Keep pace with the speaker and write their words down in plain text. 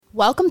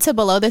Welcome to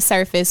Below the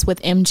Surface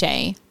with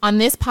MJ. On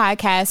this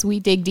podcast, we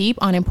dig deep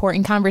on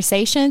important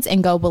conversations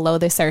and go below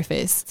the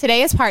surface.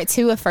 Today is part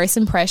 2 of First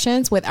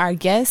Impressions with our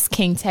guest,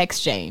 King Tex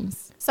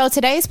James. So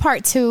today's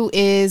part 2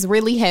 is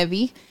really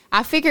heavy.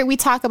 I figured we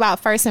talk about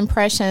first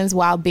impressions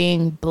while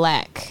being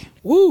black.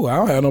 Woo, I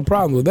don't have no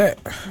problem with that.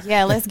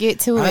 Yeah, let's get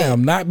to it. I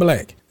am not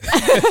black.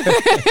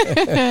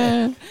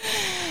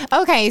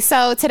 Okay,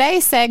 so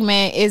today's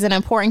segment is an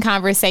important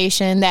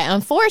conversation that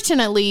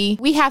unfortunately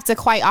we have to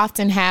quite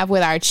often have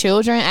with our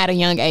children at a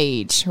young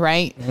age,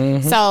 right?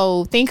 Mm-hmm.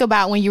 So think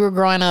about when you were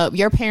growing up,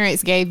 your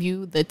parents gave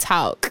you the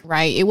talk,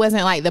 right? It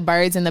wasn't like the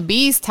birds and the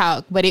bees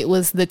talk, but it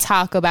was the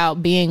talk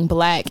about being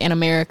black in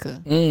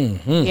America.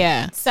 Mm-hmm.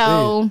 Yeah.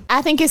 So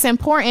I think it's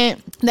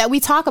important that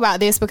we talk about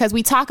this because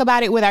we talk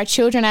about it with our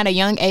children at a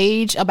young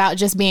age about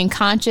just being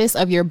conscious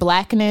of your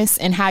blackness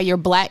and how your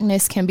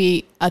blackness can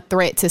be a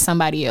threat to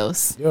somebody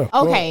else. Yeah.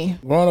 Okay.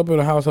 Growing up in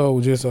a household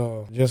with just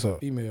a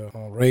female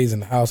raised in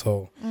the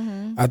household,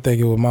 I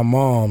think it was my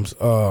mom's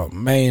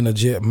main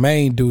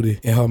duty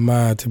in her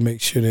mind to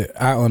make sure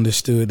that I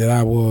understood that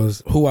I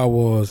was who I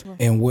was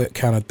and what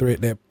kind of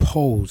threat that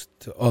posed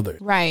to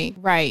others.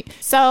 Right.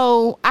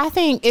 So I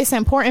think it's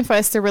important for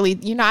us to really,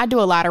 I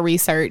do a lot of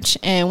research,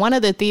 and one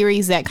of the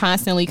theories that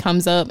constantly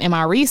comes up in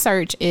my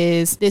research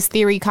is this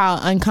theory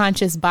called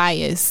unconscious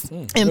bias.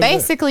 And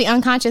basically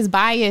unconscious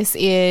bias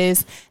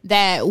is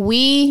that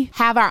we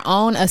have our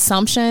own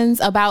assumptions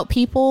about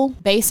people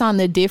based on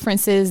the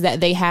differences that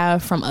they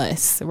have from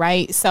us,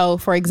 right? So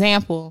for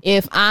example,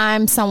 if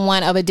I'm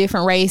someone of a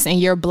different race and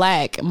you're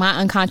black, my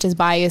unconscious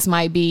bias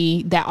might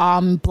be that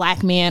all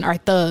black men are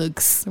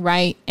thugs,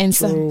 right? And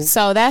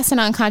so that's an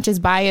unconscious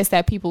bias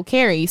that people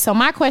carry. So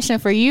my question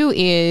for you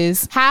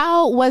is,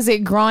 how was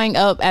it growing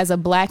up as a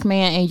black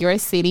man in your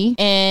city?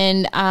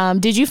 And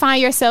did you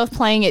find yourself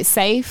playing it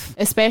safe,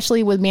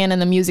 especially with being in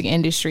the music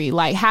industry?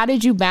 Like, how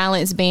did you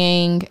balance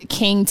being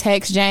King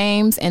Tex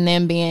James and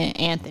then being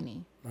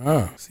Anthony?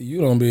 See, you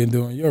don't be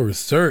doing your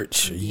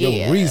research,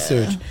 your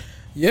research.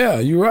 Yeah,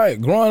 you're right.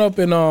 Growing up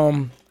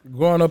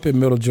in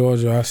Middle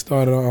Georgia, I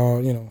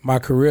started my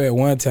career at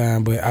one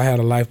time, but I had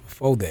a life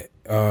before that.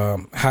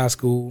 High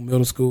school,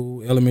 middle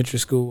school, elementary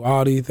school,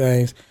 all these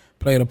things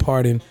played a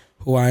part in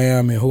who I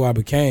am and who I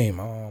became.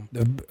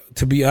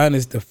 To be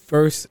honest, the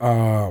first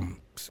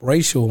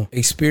racial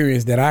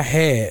experience that I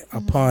had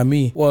upon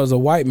me was a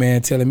white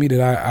man telling me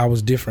that I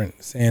was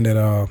different, saying that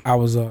I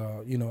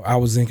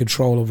was in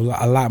control of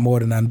a lot more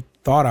than I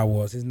thought I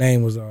was. His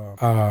name was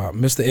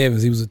Mr.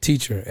 Evans. He was a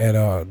teacher at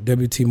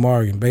W.T.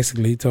 Morgan.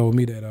 Basically, he told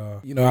me that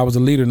I was a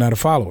leader, not a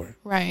follower.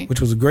 Right. Which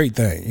was a great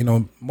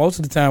thing. Most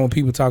of the time when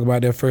people talk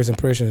about their first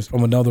impressions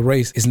from another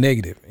race, it's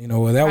negative.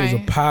 That was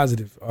a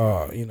positive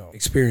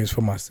experience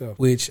for myself,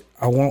 which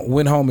I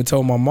went home and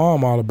told my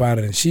mom all about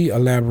it, and she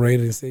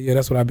elaborated and said, yeah,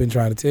 that's what I've been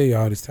trying to tell you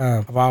all this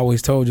time. I've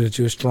always told you that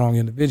you're a strong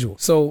individual.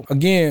 So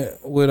again,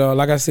 with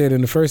like I said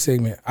in the first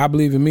segment, I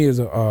believe in me is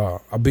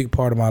a big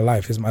part of my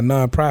life. It's my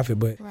nonprofit,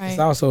 but it's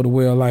also the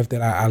way of life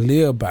that I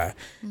live by.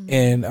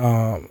 And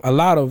a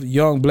lot of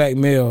young black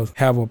males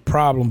have a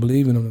problem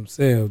believing in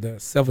themselves. Their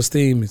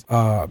self-esteem is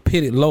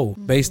pitted low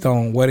based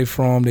on where they're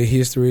from, their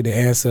history,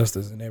 their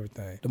ancestors, and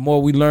everything. The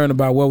more we learn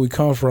about where we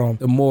come from,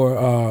 the more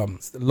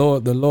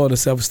the lower the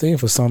self-esteem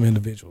for some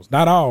individuals.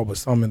 Not all, but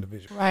some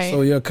individuals. Right.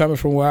 So coming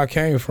from where I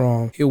came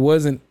from, it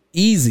wasn't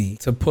easy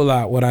to pull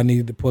out what I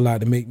needed to pull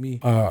out to make me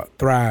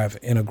thrive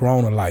in a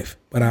grown life.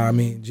 But I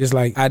mean, just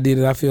like I did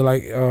it, I feel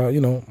like,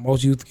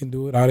 most youth can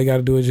do it. All they got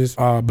to do is just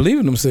believe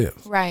in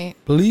themselves. Right.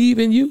 Believe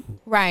in you.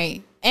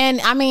 Right.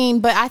 And I mean,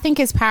 but I think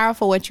it's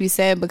powerful what you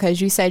said,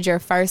 because you said your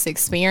first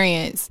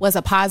experience was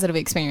a positive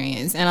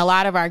experience. And a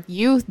lot of our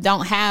youth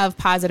don't have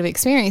positive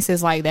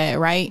experiences like that,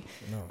 right?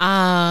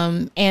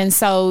 No. And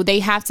so they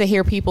have to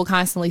hear people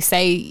constantly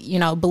say,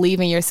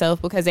 believe in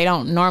yourself, because they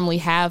don't normally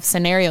have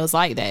scenarios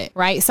like that,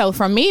 right? So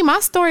for me,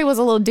 my story was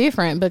a little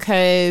different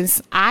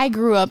because I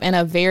grew up in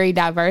a very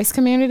diverse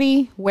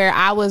community where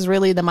I was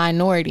really the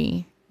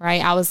minority.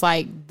 Right. I was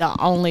like the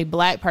only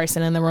black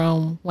person in the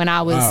room when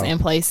I was in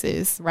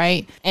places.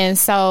 Right. And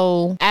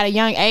so at a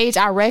young age,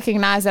 I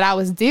recognized that I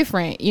was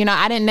different.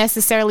 I didn't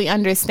necessarily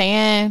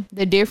understand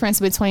the difference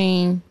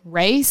between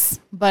race,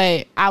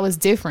 but I was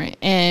different.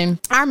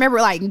 And I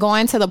remember like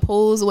going to the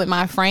pools with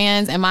my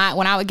friends, and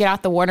when I would get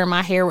out the water,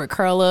 my hair would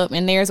curl up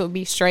and theirs would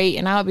be straight.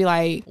 And I would be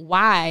like,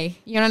 why?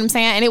 You know what I'm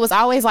saying? And it was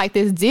always like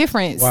this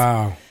difference.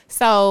 Wow.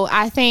 So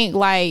I think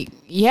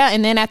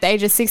and then at the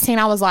age of 16,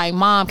 I was like,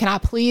 Mom, can I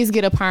please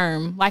get a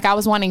perm? Like, I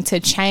was wanting to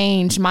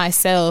change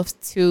myself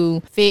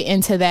to fit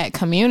into that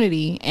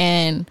community.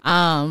 And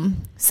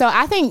so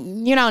I think,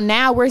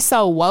 now we're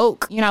so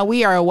woke.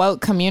 We are a woke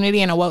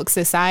community and a woke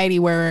society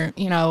where,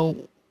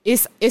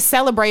 it's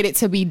celebrated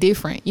to be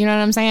different. You know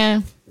what I'm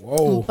saying?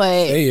 Whoa,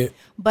 say it.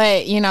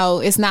 But,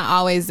 it's not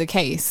always the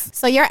case.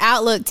 So your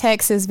outlook,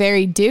 Tex, is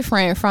very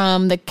different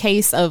from the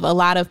case of a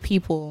lot of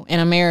people in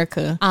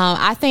America.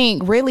 I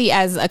think really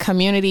as a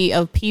community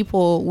of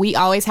people, we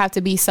always have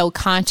to be so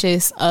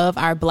conscious of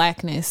our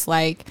blackness.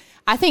 Like,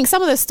 I think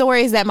some of the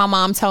stories that my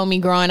mom told me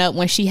growing up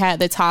when she had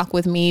the talk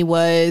with me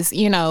was,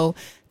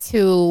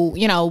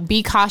 to,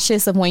 be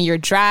cautious of when you're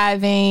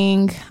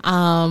driving.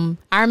 I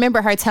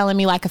remember her telling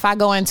me, like, if I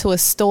go into a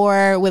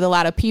store with a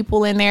lot of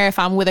people in there, if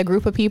I'm with a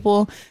group of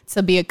people,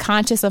 to be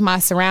conscious of my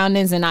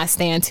surroundings and not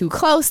stand too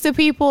close to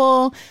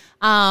people.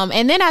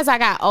 And then as I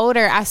got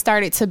older, I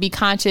started to be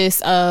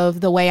conscious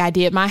of the way I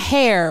did my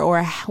hair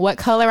or what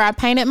color I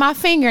painted my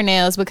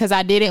fingernails, because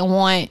I didn't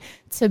want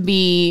to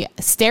be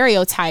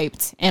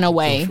stereotyped in a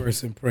way.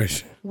 First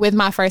impression. With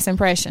my first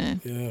impression.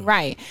 Yeah.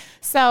 Right.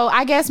 So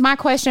I guess my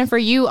question for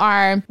you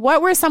are,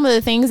 what were some of the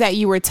things that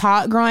you were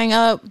taught growing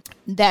up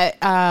that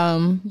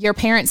your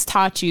parents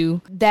taught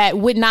you that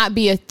would not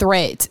be a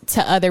threat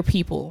to other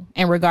people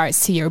in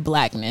regards to your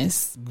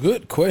blackness?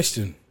 Good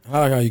question.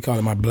 I like how you call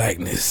it my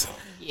blackness.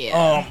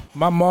 Yeah.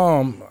 My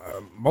mom,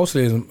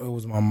 mostly it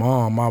was my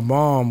mom. My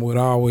mom would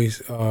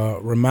always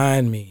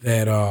remind me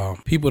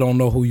that people don't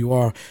know who you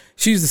are.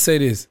 She used to say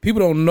this: people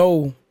don't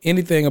know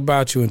anything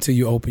about you until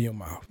you open your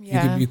mouth.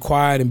 Yeah. You can be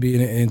quiet and be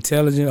an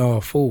intelligent or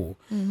a fool.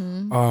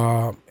 Mm-hmm.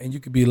 And you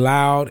could be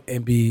loud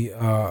and be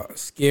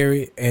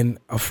scary and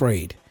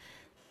afraid.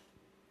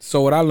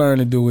 So what I learned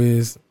to do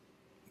is,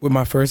 with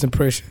my first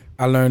impression,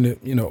 I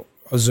learned to,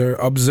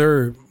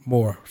 observe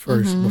more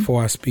first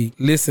before I speak.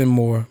 Listen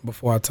more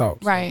before I talk.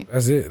 Right. So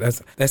that's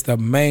it. That's the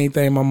main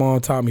thing my mom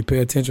taught me. Pay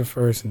attention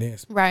first and then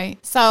speak.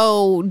 Right.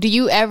 So do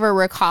you ever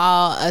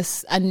recall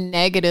a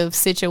negative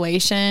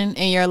situation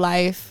in your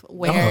life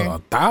where...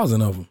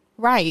 1,000 of them.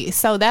 Right.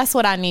 So that's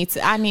what I need to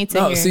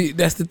hear. See,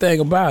 that's the thing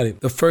about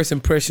it. The first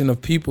impression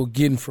of people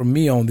getting from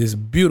me on this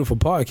beautiful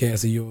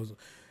podcast of yours,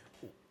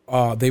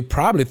 they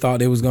probably thought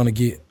they was going to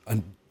get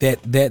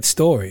that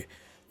story.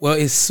 Well,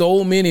 it's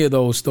so many of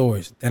those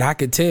stories that I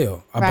could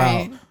tell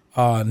about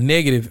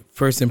negative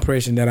first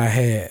impression that I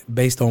had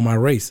based on my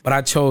race. But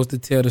I chose to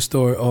tell the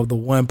story of the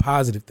one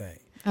positive thing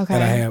that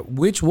I had,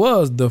 which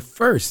was the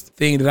first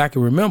thing that I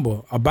can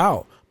remember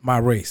about my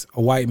race.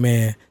 A white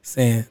man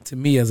saying to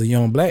me as a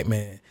young black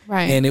man.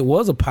 Right. And it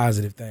was a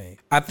positive thing.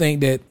 I think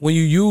that when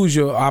you use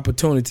your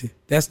opportunity,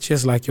 that's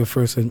just like your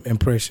first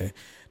impression.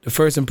 The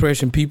first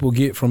impression people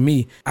get from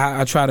me,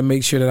 I try to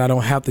make sure that I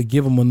don't have to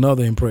give them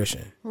another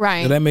impression.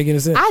 Right. Does that make any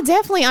sense? I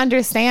definitely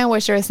understand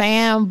what you're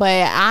saying,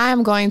 but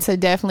I'm going to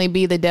definitely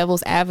be the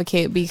devil's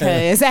advocate,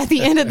 because at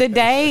the end of the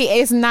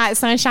day, it's not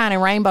sunshine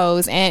and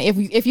rainbows. And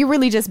if you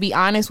really just be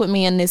honest with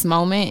me in this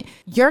moment,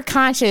 you're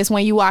conscious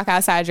when you walk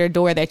outside your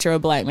door that you're a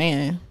black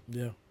man.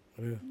 Yeah.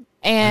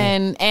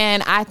 And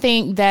I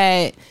think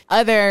that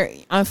other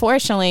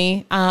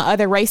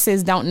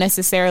races don't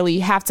necessarily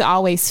have to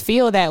always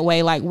feel that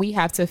way like we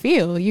have to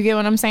feel. You get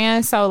what I'm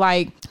saying? So,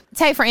 like,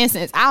 take for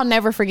instance, I'll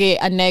never forget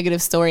a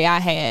negative story I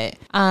had.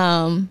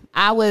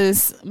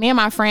 Me and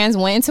my friends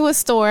went into a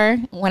store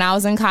when I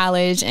was in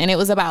college, and it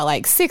was about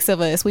like 6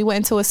 of us. We went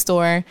into a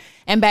store,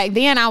 and back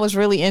then I was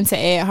really into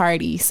Ed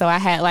Hardy. So I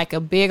had like a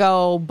big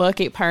old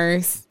bucket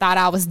purse, thought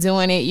I was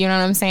doing it. You know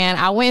what I'm saying?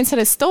 I went into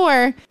the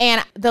store,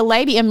 and the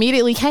lady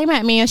immediately came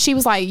at me and she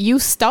was like, "You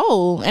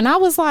stole." And I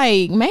was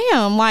like,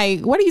 "Ma'am,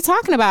 like, what are you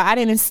talking about? I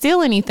didn't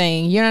steal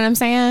anything." You know what I'm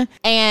saying?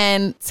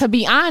 And to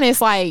be honest,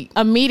 like,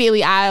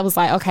 immediately I was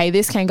like, okay,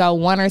 this can go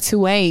one or two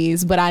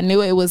ways, but I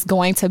knew it was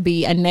going to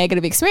be a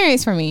negative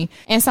experience for me.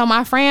 And so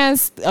my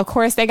friends, of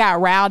course, they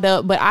got riled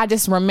up, but I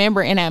just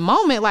remember in that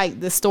moment, like,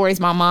 the stories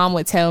my mom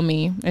would tell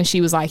me, and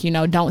she was like,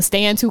 don't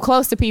stand too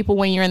close to people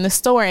when you're in the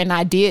store. And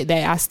I did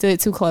that. I stood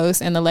too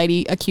close, and the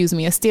lady accused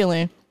me of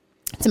stealing.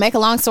 To make a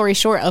long story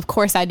short, of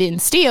course I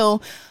didn't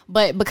steal,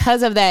 but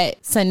because of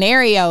that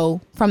scenario,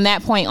 from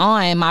that point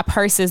on, my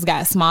purses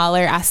got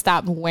smaller. I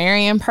stopped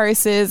wearing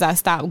purses. I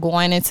stopped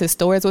going into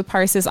stores with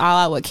purses. All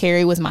I would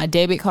carry was my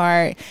debit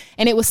card.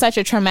 And it was such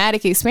a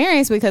traumatic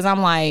experience, because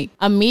I'm like,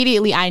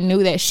 immediately I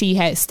knew that she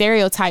had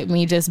stereotyped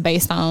me just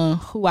based on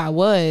who I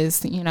was,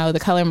 the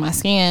color of my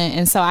skin.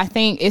 And so I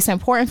think it's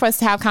important for us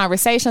to have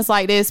conversations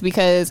like this,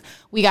 because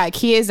we got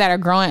kids that are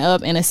growing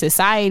up in a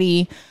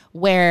society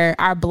where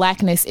our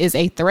blackness is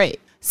a threat.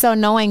 So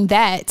knowing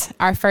that,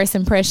 our first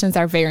impressions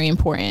are very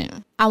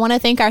important. I want to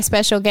thank our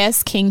special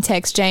guest, King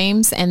Tex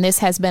James, and this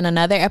has been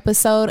another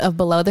episode of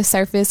Below the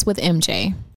Surface with MJ.